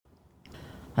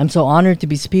I'm so honored to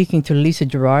be speaking to Lisa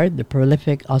Gerard, the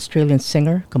prolific Australian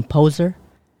singer, composer,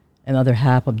 and other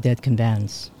half of Dead Can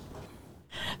Dance.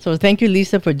 So thank you,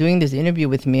 Lisa, for doing this interview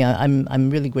with me. I'm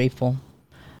really grateful.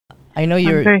 I know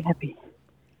you're I'm very happy.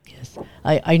 Yes,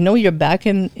 I know you're back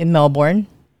in Melbourne.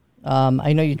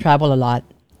 I know you travel a lot,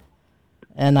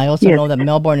 and I also Yes. know that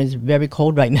Melbourne is very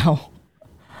cold right now.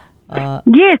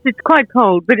 Yes, it's quite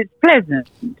cold, but it's pleasant.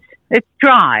 It's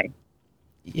dry.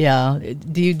 Yeah.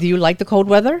 Do you like the cold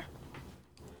weather?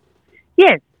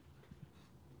 Yes,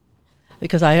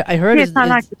 Because I heard yes, I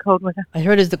like the cold weather. I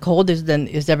heard it's the coldest than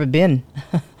it's ever been.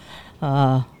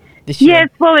 This year. Yes,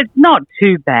 well, it's not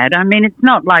too bad. I mean, it's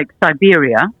not like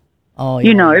Siberia, Oh, yeah.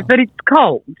 you know, Yeah. but it's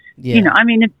cold. Yeah. You know, I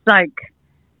mean, it's like,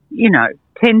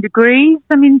 10 degrees.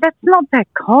 I mean, that's not that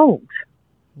cold.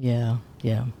 Yeah.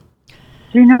 Yeah.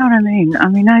 Do you know what I mean? I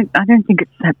mean, I don't think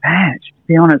it's that bad, to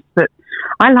be honest. But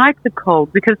I like the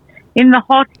cold because in the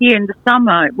hot here in the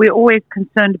summer, we're always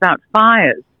concerned about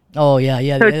fires. Oh, yeah.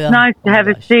 Yeah. So it's nice to have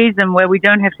a season where we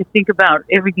don't have to think about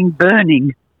everything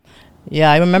burning.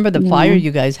 Yeah, I remember the fire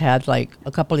you guys had like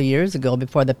a couple of years ago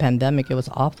before the pandemic. It was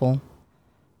awful.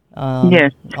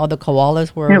 Yes. All the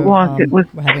koalas were. It was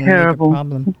were having terrible. a major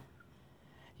problem.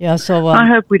 Yeah. So. I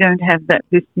hope we don't have that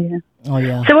this year. Oh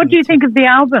yeah. So what do you think of the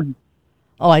album?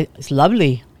 Oh, it's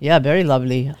lovely. Yeah, very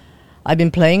lovely. I've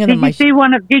been playing it on my.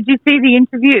 Did you see the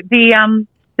interview,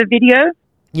 the video?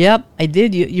 Yep, I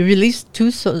did. You released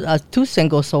two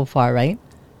singles so far, right?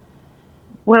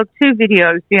 Well, 2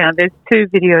 videos. Yeah, there's 2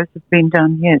 videos have been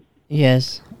done. Yes.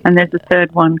 Yes. And there's a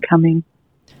third one coming.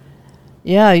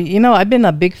 Yeah, I've been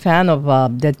a big fan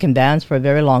of Dead Can Dance for a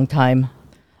very long time.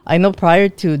 I know prior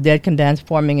to Dead Can Dance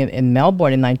forming in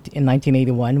Melbourne in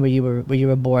 1981, where you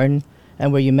were born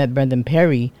and where you met Brendan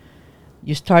Perry,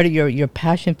 you started your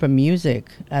passion for music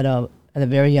at a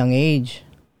very young age,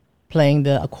 playing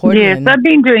the accordion. Yes, I've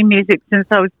been doing music since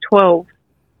I was 12.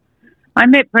 I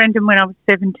met Brendan when I was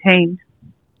 17.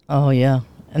 Oh yeah,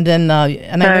 and then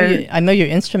I know your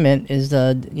instrument is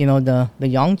the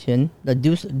yangqin, the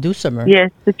dulcimer. Yes,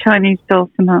 the Chinese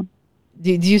dulcimer.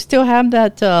 Do you still have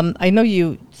that? I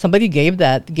know somebody gave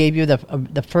you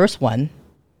the first one.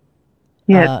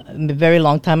 Yes. A very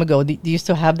long time ago. Do you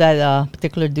still have that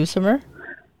particular dulcimer?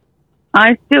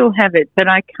 I still have it, but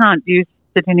I can't use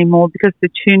it anymore because the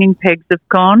tuning pegs have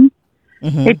gone.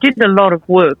 Mm-hmm. It did a lot of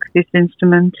work, this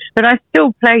instrument. But I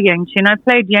still play yangqin. I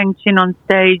played yangqin on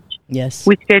stage Yes.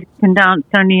 with Dead Can Dance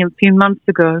only a few months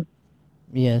ago.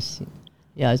 Yes.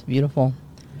 Yeah, it's beautiful.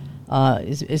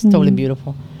 It's totally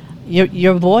beautiful.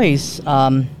 Your voice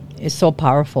is so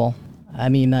powerful. I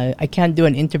mean, I can't do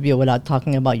an interview without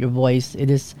talking about your voice. It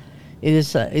is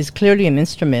clearly an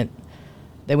instrument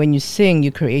that when you sing,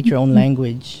 you create your own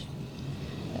language.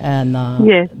 And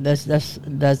Yes.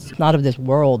 that's not of this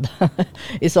world.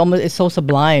 It's so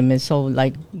sublime. It's so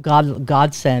like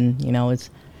God send.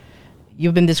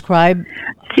 You've been described.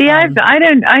 See, I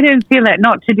don't feel that.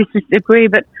 Not to disagree,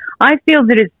 but I feel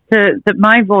that it's that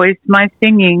my voice, my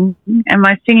singing, and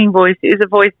my singing voice is a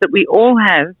voice that we all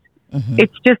have. Mm-hmm.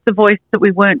 It's just the voice that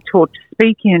we weren't taught to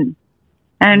speak in,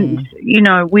 and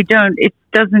we don't. It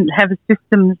doesn't have a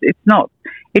systems.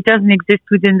 It doesn't exist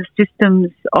within the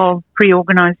systems of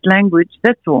pre-organized language.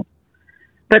 That's all.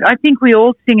 But I think we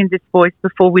all sing in this voice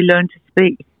before we learn to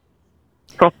speak,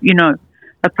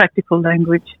 a practical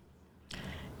language.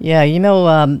 Yeah,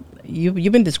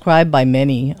 you've been described by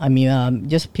many. I mean,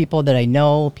 just people that I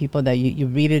know, people that you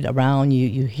read it around,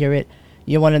 you hear it.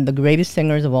 You're one of the greatest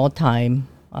singers of all time.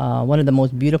 One of the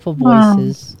most beautiful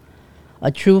voices,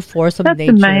 a true force of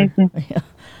nature. That's amazing.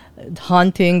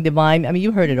 Haunting, divine. I mean,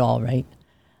 you heard it all, right?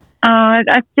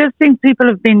 I just think people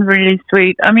have been really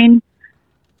sweet. I mean,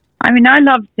 I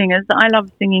love singers. I love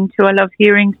singing too. I love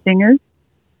hearing singers.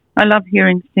 I love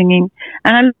hearing singing.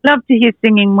 And I love to hear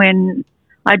singing when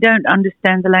I don't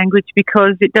understand the language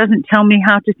because it doesn't tell me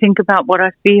how to think about what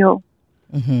I feel.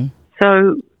 Mm-hmm.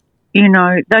 So,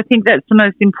 I think that's the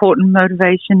most important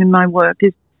motivation in my work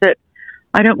is that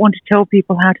I don't want to tell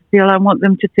people how to feel. I want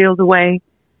them to feel the way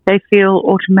they feel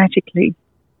automatically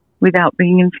without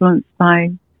being influenced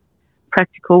by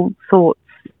practical thoughts,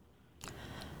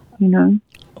 when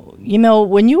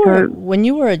you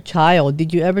were a child,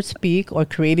 did you ever speak or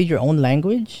created your own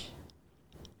language?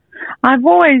 I've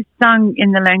always sung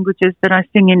in the languages that I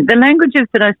sing in. The languages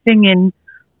that I sing in,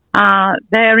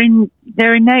 they're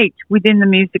innate within the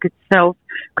music itself.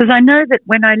 Because I know that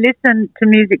when I listen to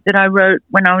music that I wrote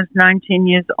when I was 19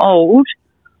 years old,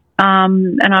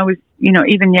 and I was,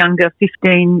 even younger,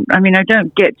 15. I mean, I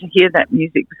don't get to hear that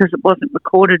music because it wasn't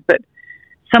recorded, but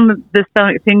some of the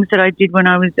things that I did when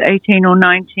I was 18 or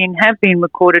 19 have been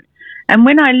recorded. And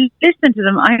when I listen to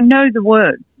them, I know the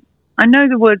words. I know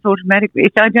the words automatically.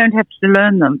 I don't have to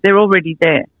learn them. They're already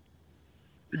there.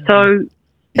 So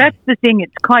that's the thing.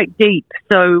 It's quite deep.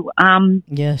 So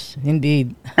yes,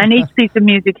 indeed. and each piece of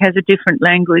music has a different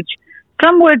language.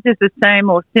 Some words are the same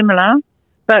or similar,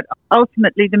 but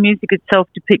ultimately the music itself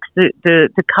depicts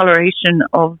the coloration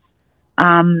of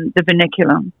the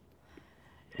vernacular.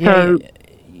 So,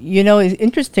 you know, it's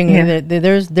interesting that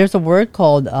there's a word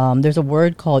called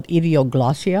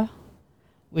idioglossia,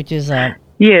 which is a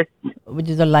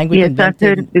language invented. I've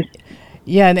heard of this.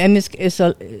 Yeah, and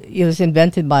it was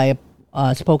invented by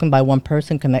spoken by one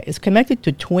person. It's connected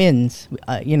to twins.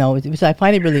 You know, I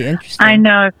find it really interesting. I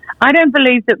know. I don't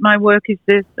believe that my work is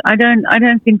this. I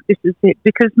don't think this is it,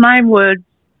 because my words,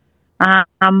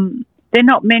 they're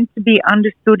not meant to be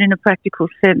understood in a practical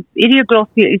sense.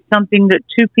 Idioglossia is something that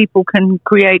two people can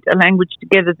create a language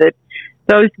together, that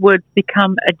those words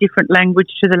become a different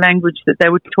language to the language that they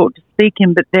were taught to speak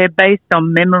in, but they're based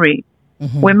on memory.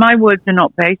 Mm-hmm. Where my words are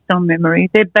not based on memory,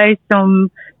 they're based on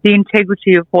the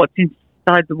integrity of what's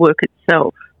inside the work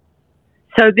itself.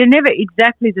 So they're never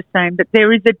exactly the same, but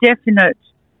there is a definite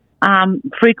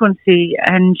frequency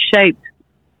and shape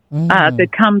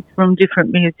that comes from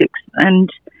different musics. And,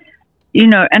 you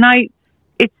know,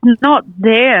 it's not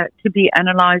there to be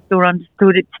analysed or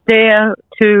understood. It's there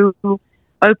to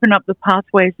open up the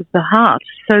pathways of the heart,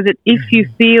 so that if you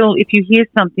hear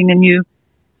something and you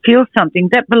feel something,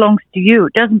 that belongs to you.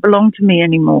 It doesn't belong to me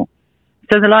anymore.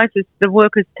 So the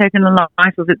work has taken a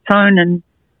life of its own,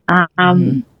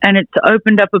 and it's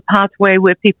opened up a pathway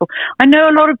where I know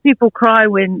a lot of people cry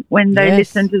when they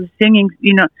listen to the singing,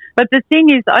 you know, but the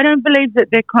thing is, I don't believe that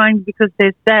they're crying because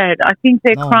they're sad. I think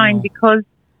they're crying because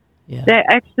they are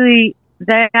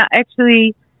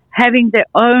actually having their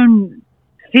own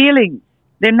feelings.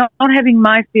 They're not having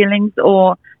my feelings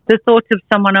or the thoughts of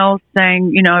someone else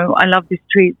saying, you know, I love this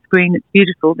tree, it's green, it's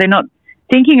beautiful. They're not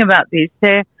thinking about this.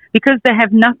 Because they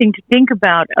have nothing to think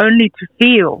about, only to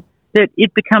feel, that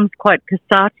it becomes quite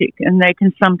cathartic, and they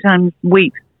can sometimes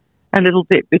weep a little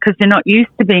bit because they're not used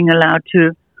to being allowed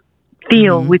to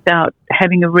feel without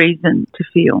having a reason to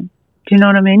feel. Do you know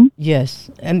what I mean? Yes,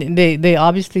 and they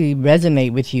obviously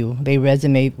resonate with you. They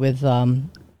resonate with. I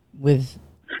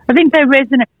think they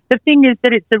resonate. The thing is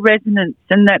that it's a resonance,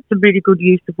 and that's a really good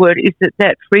use of word, is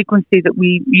that frequency that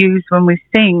we use when we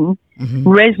sing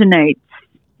resonates.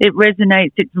 It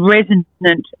resonates, it's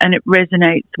resonant, and it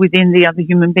resonates within the other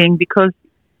human being, because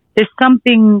there's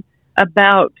something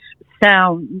about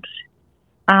sound.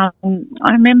 I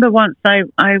remember once I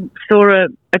saw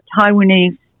a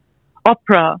Taiwanese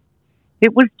opera.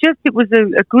 It was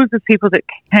a group of people that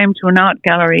came to an art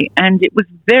gallery, and it was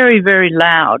very, very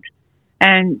loud.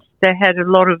 And they had a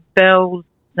lot of bells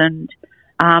and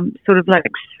sort of like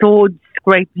sword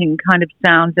scraping kind of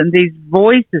sounds, and these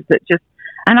voices that just,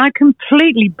 and I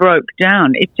completely broke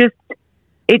down. It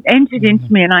entered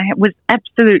into me, and I was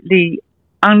absolutely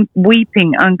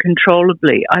weeping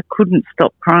uncontrollably. I couldn't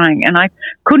stop crying, and I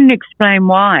couldn't explain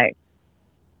why,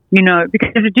 you know,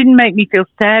 because it didn't make me feel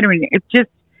sad or anything.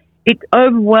 It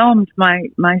overwhelmed my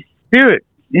spirit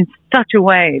in such a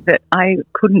way that I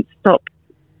couldn't stop.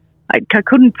 I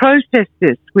couldn't process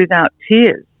this without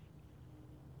tears.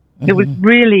 It was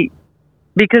really,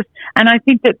 and I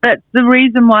think that's the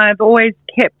reason why I've always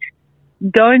kept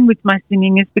going with my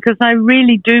singing, is because I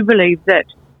really do believe that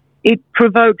it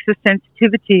provokes a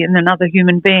sensitivity in another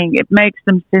human being. It makes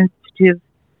them sensitive.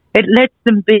 It lets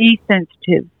them be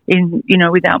sensitive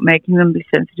without making them be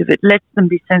sensitive. It lets them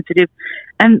be sensitive.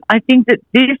 And I think that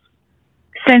this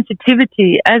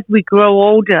sensitivity, as we grow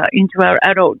older into our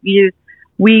adult years,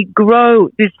 we grow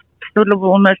this sort of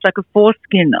almost like a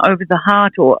foreskin over the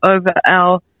heart or over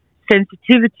our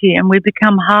sensitivity, and we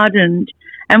become hardened.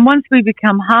 And once we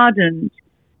become hardened,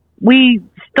 we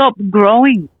stop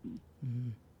growing,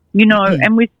 you know,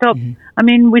 and we stop,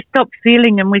 we stop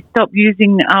feeling, and we stop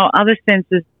using our other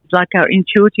senses, like our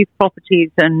intuitive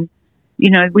properties, and, you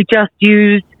know, we just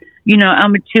use, you know, our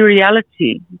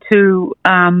materiality to,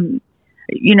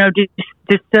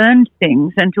 discern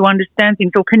things and to understand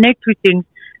things or connect with things.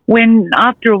 When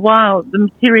after a while, the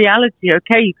materiality,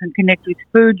 okay, you can connect with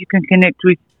food, you can connect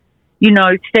with, you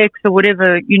know, sex or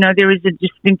whatever, you know, there is a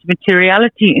distinct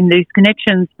materiality in these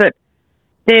connections, but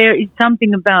there is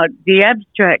something about the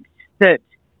abstract that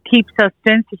keeps us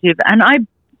sensitive, and I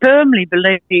firmly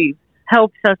believe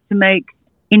helps us to make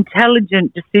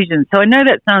intelligent decisions. So I know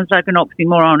that sounds like an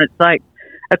oxymoron. It's like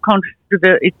a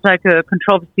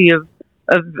controversy of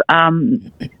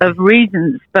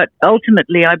reasons, but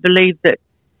ultimately I believe that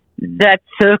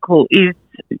circle is,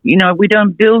 you know, we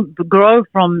don't grow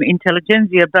from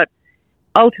intelligentsia, but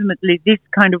ultimately this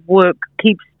kind of work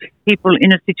keeps people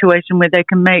in a situation where they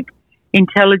can make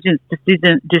intelligent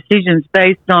decisions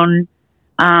based on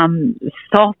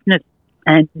softness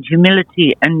and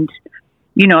humility and,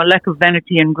 you know, a lack of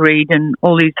vanity and greed and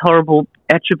all these horrible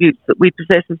attributes that we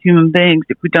possess as human beings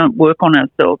if we don't work on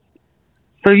ourselves.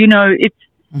 So, you know, it's,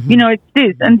 you know, it's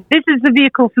this. And this is the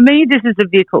vehicle. For me, this is a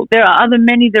vehicle. There are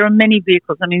many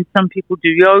vehicles. I mean, some people do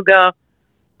yoga,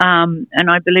 and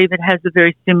I believe it has a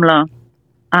very similar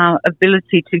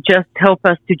ability to just help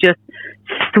us to just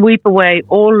sweep away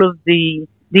all of the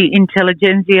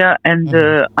intelligentsia and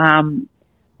the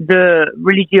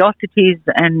religiosities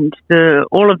and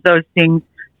all of those things,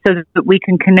 so that we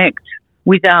can connect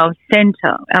with our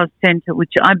center,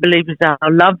 which I believe is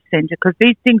our love center, because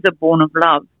these things are born of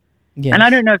love. Yes. And I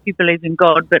don't know if you believe in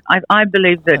God, but I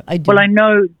believe that, I do. Well, I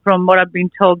know from what I've been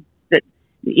told that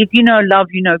if you know love,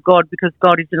 you know God, because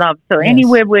God is love. So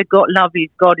anywhere where love is,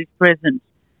 God is present.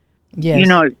 Yes. You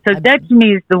know, so that to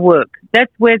me is the work.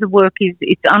 That's where the work is.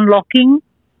 It's unlocking.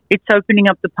 It's opening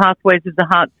up the pathways of the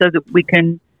heart so that we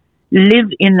can live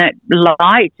in that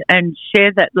light and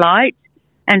share that light.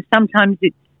 And sometimes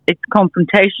it's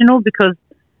confrontational, because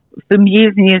for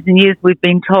years and years and years we've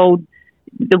been told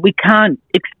that we can't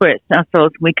express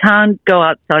ourselves. We can't go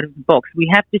outside of the box. We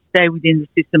have to stay within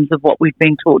the systems of what we've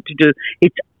been taught to do.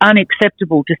 It's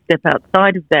unacceptable to step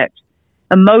outside of that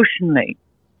emotionally.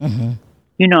 Mm-hmm.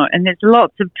 You know, and there's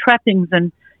lots of trappings.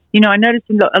 And, you know, I notice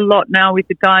a lot now with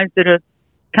the guys that are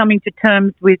coming to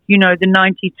terms with, you know, the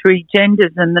 93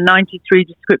 genders and the 93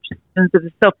 descriptions of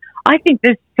the self. I think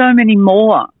there's so many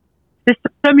more. There's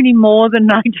so many more than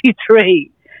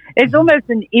 93. It's almost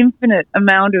an infinite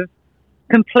amount of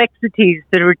complexities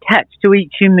that are attached to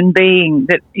each human being.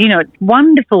 That, you know, it's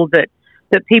wonderful that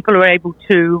people are able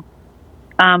to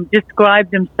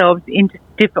describe themselves into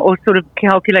different, or sort of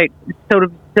calculate sort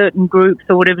of certain groups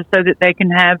or whatever, so that they can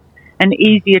have an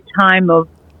easier time of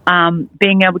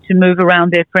being able to move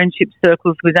around their friendship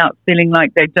circles without feeling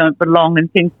like they don't belong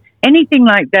and things. Anything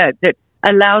like that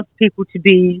allows people to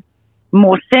be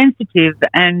more sensitive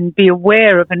and be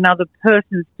aware of another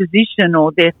person's position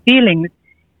or their feelings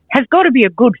has got to be a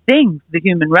good thing for the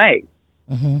human race.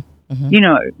 Mm-hmm. Mm-hmm. You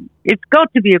know, it's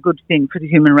got to be a good thing for the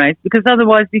human race, because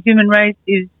otherwise the human race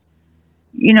is,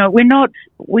 you know, we're not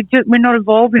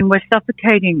evolving, we're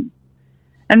suffocating.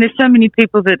 And there's so many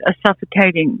people that are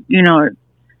suffocating, you know.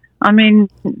 I mean,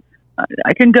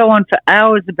 I can go on for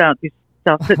hours about this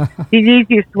stuff, but the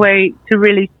easiest way to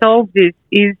really solve this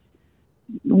is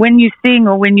when you sing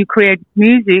or when you create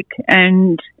music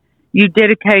and you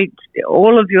dedicate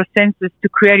all of your senses to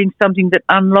creating something that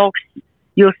unlocks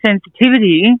your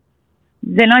sensitivity,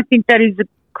 then I think that is a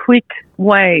quick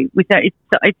way with that.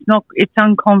 It's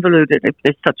unconvoluted, if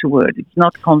there's such a word. It's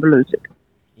not convoluted.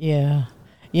 Yeah.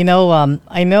 You know,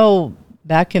 I know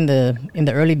back in the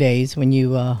early days when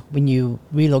you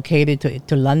relocated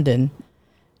to London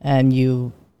and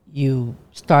you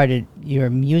started your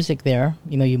music there,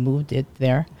 you know, you moved it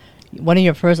there. One of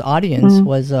your first audience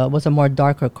was a more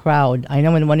darker crowd. I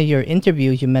know in one of your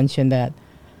interviews you mentioned that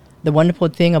the wonderful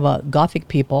thing about Gothic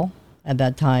people at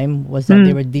that time was that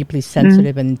they were deeply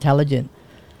sensitive and intelligent.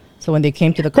 So when they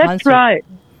came to the concert, that's right.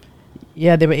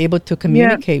 Yeah, they were able to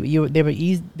communicate. Yeah.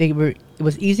 It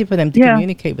was easy for them to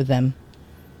communicate with them.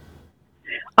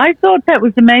 I thought that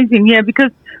was amazing. Yeah,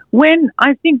 because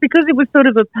because it was sort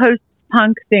of a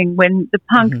post-punk thing, when the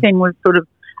punk thing was sort of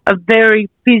a very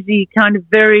fizzy, kind of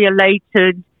very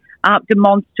elated,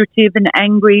 demonstrative and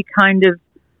angry kind of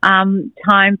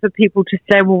time for people to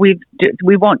say, well, we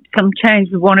want some change,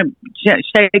 we want to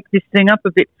shake this thing up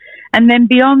a bit. And then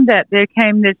beyond that, there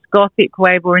came this Gothic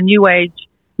wave, or a new age,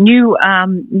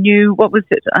 what was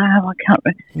it? I can't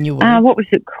remember. What was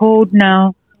it called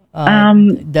now?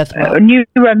 New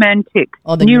Romantic.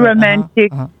 Oh, New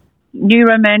Romantic. New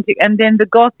Romantic. And then the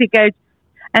Gothic age.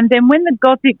 And then when the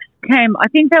Gothics came, I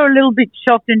think they were a little bit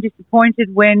shocked and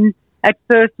disappointed when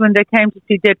they came to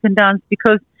see Dead Can Dance,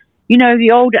 because, you know,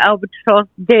 the old Albatross,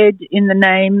 Dead in the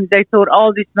name, they thought,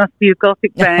 oh, this must be a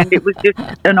Gothic band. It was just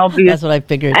an obvious. That's what I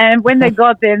figured. And when they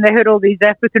got there and they heard all these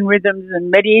African rhythms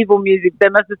and medieval music, they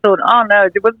must have thought, oh, no,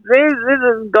 this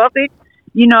is Gothic,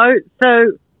 you know.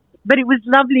 So, but it was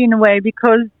lovely in a way,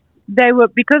 because they were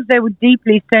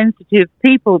deeply sensitive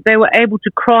people. They were able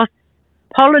to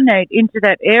cross-pollinate into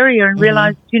that area and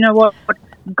realize, you know what,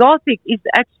 Gothic is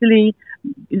actually,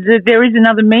 there is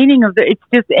another meaning of it. It's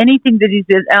just anything that is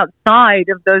outside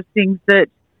of those things that,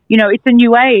 you know, it's a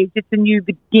new age, it's a new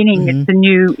beginning, it's a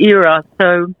new era.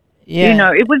 So, you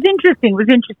know, it was interesting. It was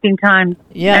interesting times.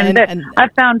 Yeah, and I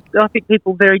found Gothic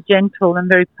people very gentle and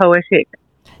very poetic.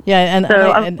 Yeah,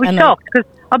 So I was shocked because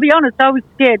I'll be honest, I was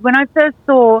scared. When I first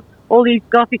saw all these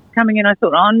Gothics coming in, I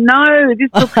thought, oh no, this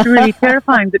looks really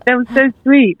terrifying. But they were so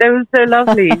sweet. They were so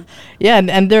lovely. Yeah,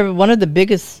 and they're one of the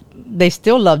biggest. They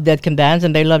still love Dead Can Dance,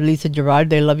 and they love Lisa Gerrard.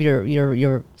 They love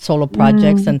your solo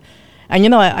projects, and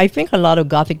I think a lot of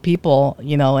Gothic people,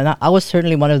 and I was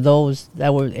certainly one of those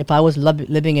that were. If I was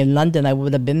living in London, I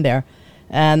would have been there.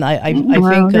 And I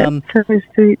think that's so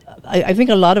sweet. I think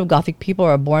a lot of Gothic people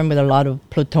are born with a lot of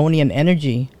Plutonian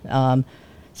energy.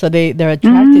 So they're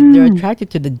attracted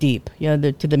to the deep,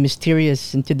 to the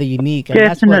mysterious and to the unique. And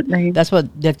Definitely. That's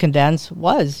what Dead Can Dance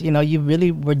was. You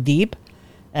really were deep,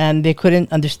 and they couldn't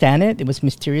understand it. It was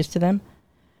mysterious to them.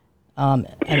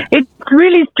 It's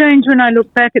really strange when I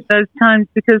look back at those times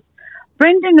because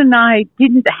Brendan and I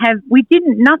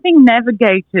nothing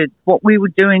navigated what we were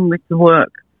doing with the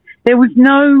work. There was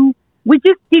we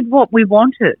just did what we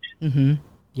wanted. Mm-hmm.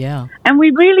 Yeah. And we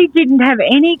really didn't have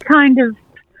any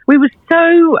we were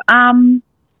so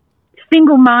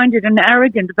single-minded and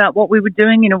arrogant about what we were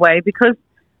doing in a way because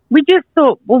we just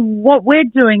thought, well, what we're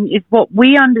doing is what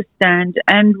we understand,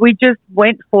 and we just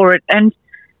went for it. And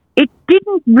it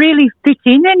didn't really fit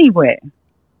in anywhere.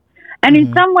 And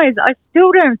in some ways, I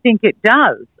still don't think it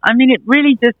does. I mean, it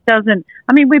really just doesn't.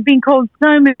 I mean, we've been called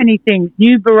so many things,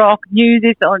 new Baroque, new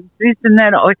this, or this and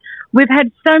that. We've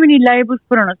had so many labels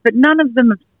put on us, but none of them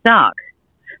have stuck.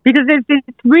 Because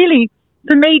it's really,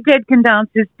 for me, Dead Can Dance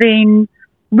has been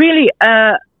really,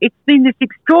 it's been this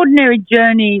extraordinary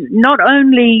journey, not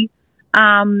only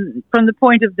from the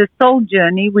point of the soul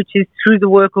journey, which is through the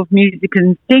work of music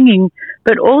and singing,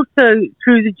 but also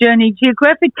through the journey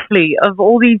geographically of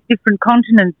all these different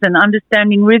continents and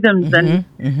understanding rhythms and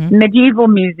medieval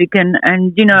music and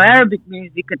Arabic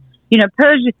music and,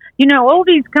 Persian, all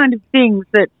these kind of things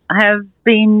that have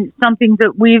been something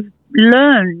that we've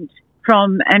learned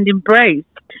from and embraced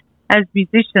as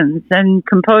musicians and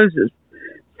composers.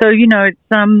 So,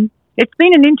 it's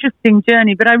been an interesting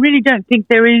journey, but I really don't think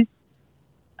there is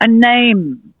a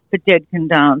name for Dead Can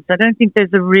Dance. I don't think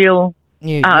there's a real.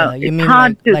 You mean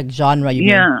like genre? You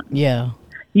mean? Yeah.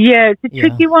 Yeah, it's a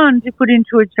tricky one to put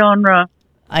into a genre.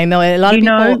 I know a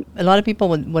lot of people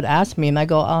would ask me, and I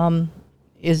go,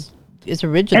 is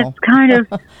original? It's kind of.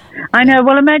 I know.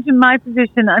 Well, imagine my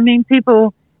position. I mean,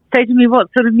 people say to me, "What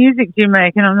sort of music do you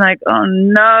make?" And I'm like, "Oh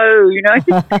no,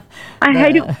 I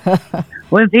hate it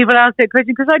when people ask that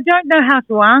question because I don't know how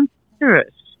to answer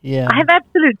it." Yeah. I have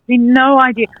absolutely no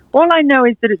idea. All I know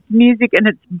is that it's music and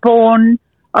it's born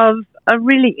of a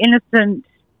really innocent,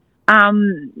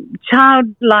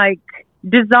 childlike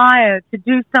desire to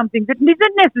do something that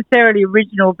isn't necessarily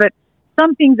original, but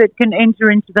something that can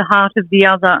enter into the heart of the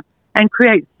other and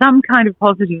create some kind of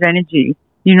positive energy,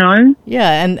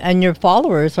 Yeah, and your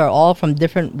followers are all from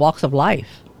different walks of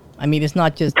life. I mean, it's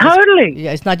not just... Totally.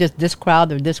 It's not just this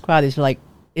crowd or this crowd. It's like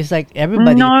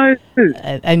everybody. No.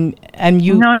 And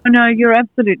you... No, you're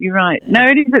absolutely right. No,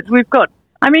 it is.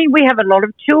 We have a lot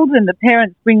of children. The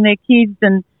parents bring their kids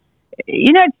and,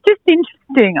 it's just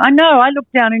interesting. I know. I look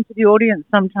down into the audience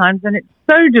sometimes and it's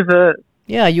so diverse.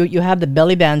 Yeah, you have the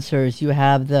belly dancers. You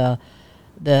have the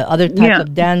other types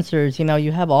of dancers.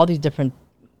 You have all these different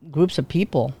groups of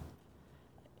people.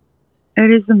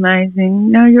 It is amazing.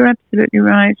 No, you're absolutely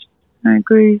right. I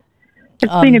agree.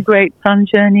 It's been a great fun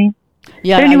journey.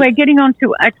 Yeah. But anyway, getting on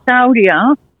to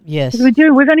Axaudia. Yes. We've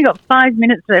only got 5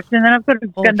 minutes left, and then I've got to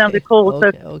get another call.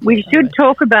 So we should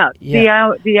talk about the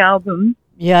album.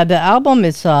 Yeah, the album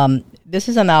is. This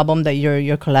is an album that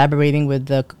you're collaborating with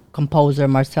the composer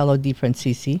Marcello Di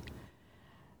Francisi.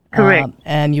 Correct.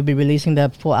 And you'll be releasing the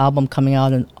full album coming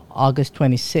out on August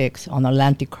 26th on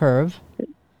Atlantic Curve.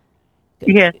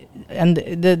 Yes. And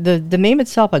the name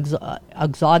itself,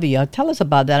 Axaudia. Tell us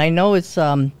about that. I know it's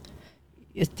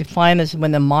defined as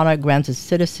when the monarch grants a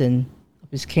citizen of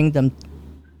his kingdom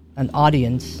an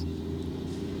audience.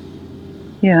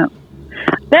 Yeah.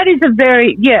 That is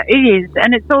it is.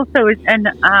 And it's also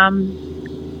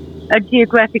a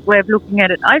geographic way of looking at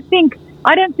it. I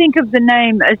don't think of the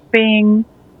name as being,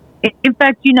 in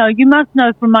fact, you must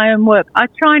know from my own work, I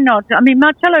try not to,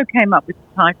 Marcello came up with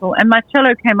the title and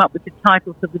Marcello came up with the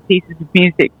titles of the pieces of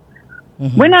music.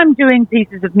 Mm-hmm. When I'm doing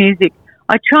pieces of music,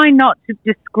 I try not to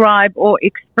describe or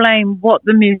explain what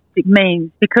the music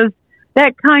means because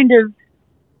that kind of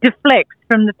deflects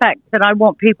from the fact that I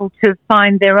want people to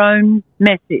find their own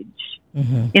message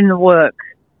in the work,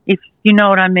 if you know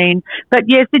what I mean. But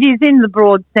yes, it is in the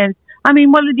broad sense.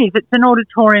 It is. It's an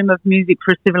auditorium of music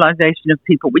for a civilization of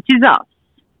people, which is us.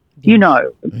 Yes.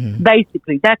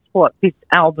 Basically, that's what this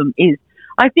album is.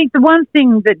 I think the one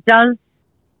thing that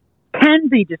can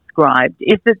be described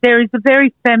is that there is a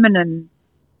very feminine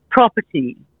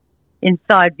property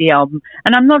inside the album.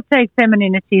 And I'm not saying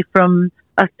femininity from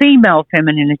a female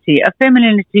femininity, a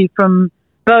femininity from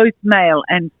both male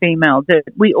and female, that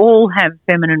we all have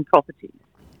feminine properties.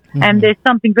 Mm-hmm. And there's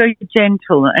something very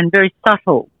gentle and very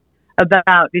subtle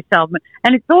about this album.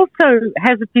 And it also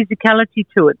has a physicality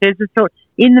to it. There's a sort,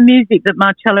 in the music that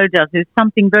Marcello does, there's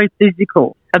something very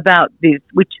physical about this,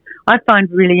 which I find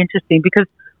really interesting, because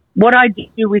what I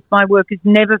do with my work is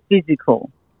never physical.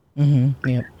 Mm-hmm.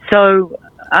 Yeah. So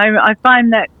I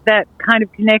find that kind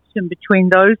of connection between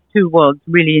those two worlds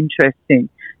really interesting,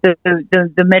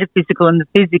 the metaphysical and the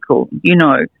physical, you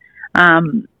know,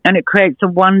 and it creates a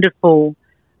wonderful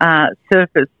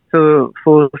surface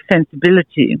for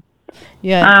sensibility.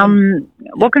 Yeah.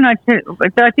 What can I tell?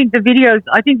 So I think the videos.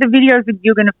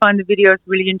 You're going to find the videos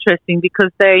really interesting,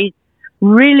 because they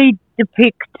really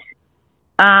depict,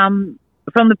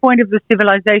 from the point of the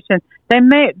civilization,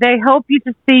 they help you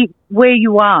to see where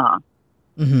you are.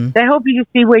 Mm-hmm. They help you to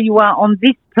see where you are on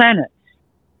this planet.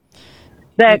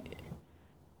 That,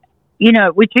 you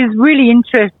know, which is really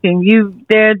interesting.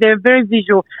 They're very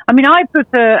visual. I mean, I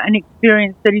prefer an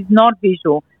experience that is not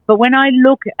visual. But when I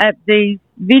look at these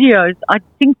videos, I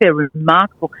think they're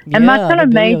remarkable. And Marcello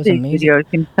made these videos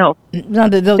himself. No,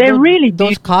 they're really beautiful.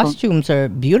 Those costumes are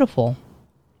beautiful.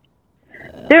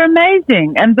 They're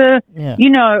amazing. And you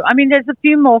know, I mean, there's a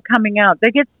few more coming out.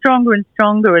 They get stronger and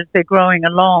stronger as they're growing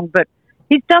along. But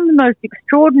he's done the most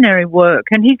extraordinary work,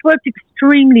 and he's worked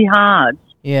extremely hard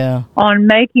on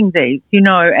making these, you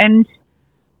know. And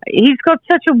he's got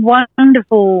such a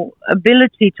wonderful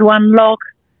ability to unlock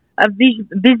a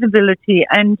visibility,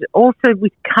 and also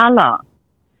with colour,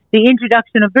 the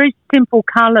introduction of very simple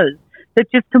colours that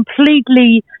just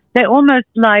completely, they're almost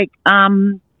like,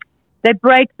 they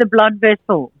break the blood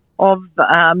vessel of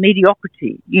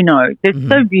mediocrity, you know. They're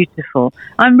so beautiful.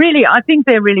 I think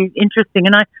they're really interesting,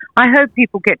 and I hope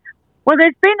people get, well,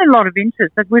 there's been a lot of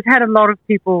interest. Like, we've had a lot of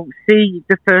people see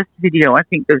the first video. I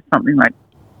think there's something like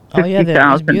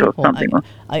 50,000 or something.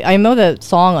 I know that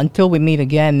song "Until We Meet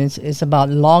Again" is about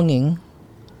longing.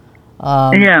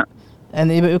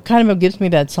 And it kind of gives me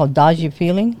that saudade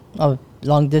feeling of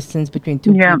long distance between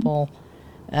two people.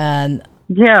 And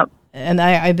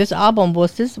and this album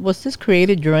was this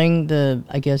created during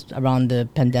around the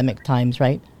pandemic times,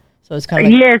 right? So it's kind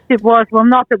of yes, it was. Well,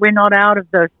 not that we're not out of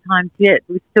those times yet.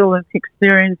 We're still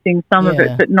experiencing some of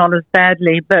it, but not as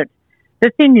badly. But the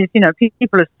thing is, you know,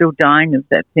 people are still dying of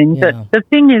that thing. Yeah. But the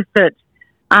thing is that,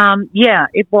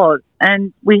 it was.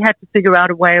 And we had to figure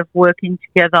out a way of working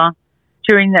together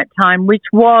during that time, which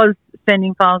was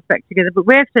sending files back together. But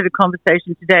we have to have a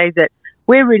conversation today that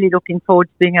we're really looking forward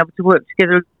to being able to work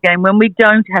together again when we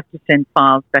don't have to send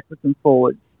files backwards and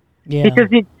forwards. Yeah. Because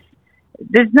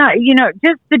there's not, you know,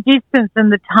 just the distance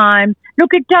and the time.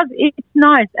 Look, it's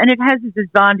nice, and it has its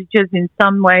advantages in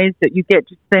some ways that you get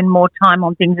to spend more time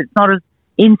on things. It's not as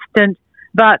instant,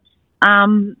 but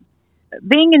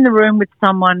being in the room with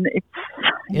someone,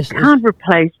 you can't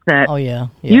replace that. Oh, yeah.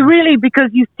 You really, because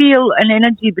you feel an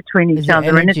energy between each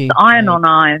other, and it's iron on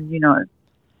iron, you know.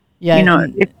 Yeah, you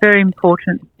know, it's very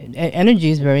important. Energy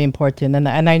is very important,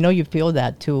 and I know you feel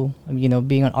that too, you know,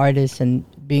 being an artist and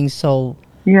being so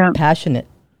passionate.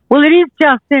 Well, it is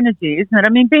just energy, isn't it? I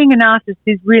mean, being an artist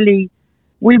is really,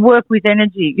 we work with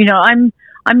energy. You know, I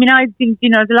think, you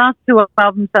know, the last two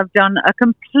albums I've done are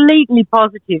completely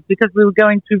positive because we were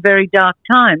going through very dark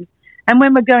times. And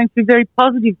when we're going through very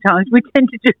positive times, we tend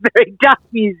to do very dark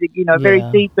music, you know, very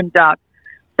deep and dark.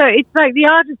 So it's like the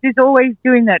artist is always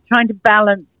doing that, trying to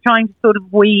balance, trying to sort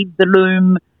of weave the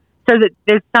loom so that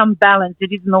there's some balance.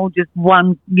 It isn't all just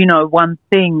one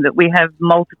thing, that we have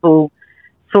multiple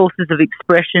sources of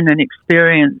expression and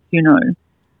experience, you know.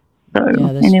 So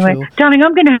anyway, true. Darling,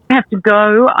 I'm going to have to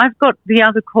go. I've got the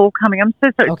other call coming. I'm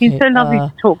so sorry. It's been so lovely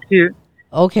to talk to you.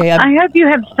 Okay. I hope you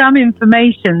have some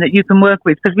information that you can work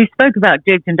with, because we spoke about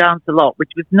Dead Can Dance a lot,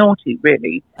 which was naughty,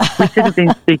 really. We should have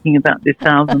been speaking about this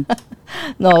album.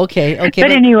 No, okay.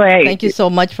 But anyway. Thank you so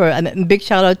much and big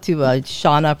shout out to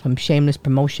Shauna from Shameless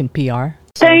Promotion PR.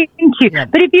 Thank you. Yeah.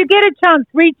 But if you get a chance,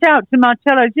 reach out to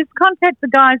Marcello. Just contact the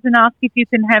guys and ask if you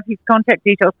can have his contact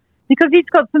details, because he's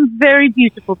got some very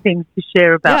beautiful things to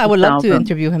share about. Yeah, I would love to album.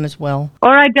 interview him as well.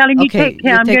 All right, darling. You take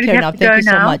care. I'm going to have to go now. Thank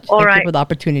you so much. Thank you for the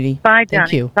opportunity. Bye, darling.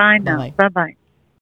 Thank you. Bye now. Bye-bye.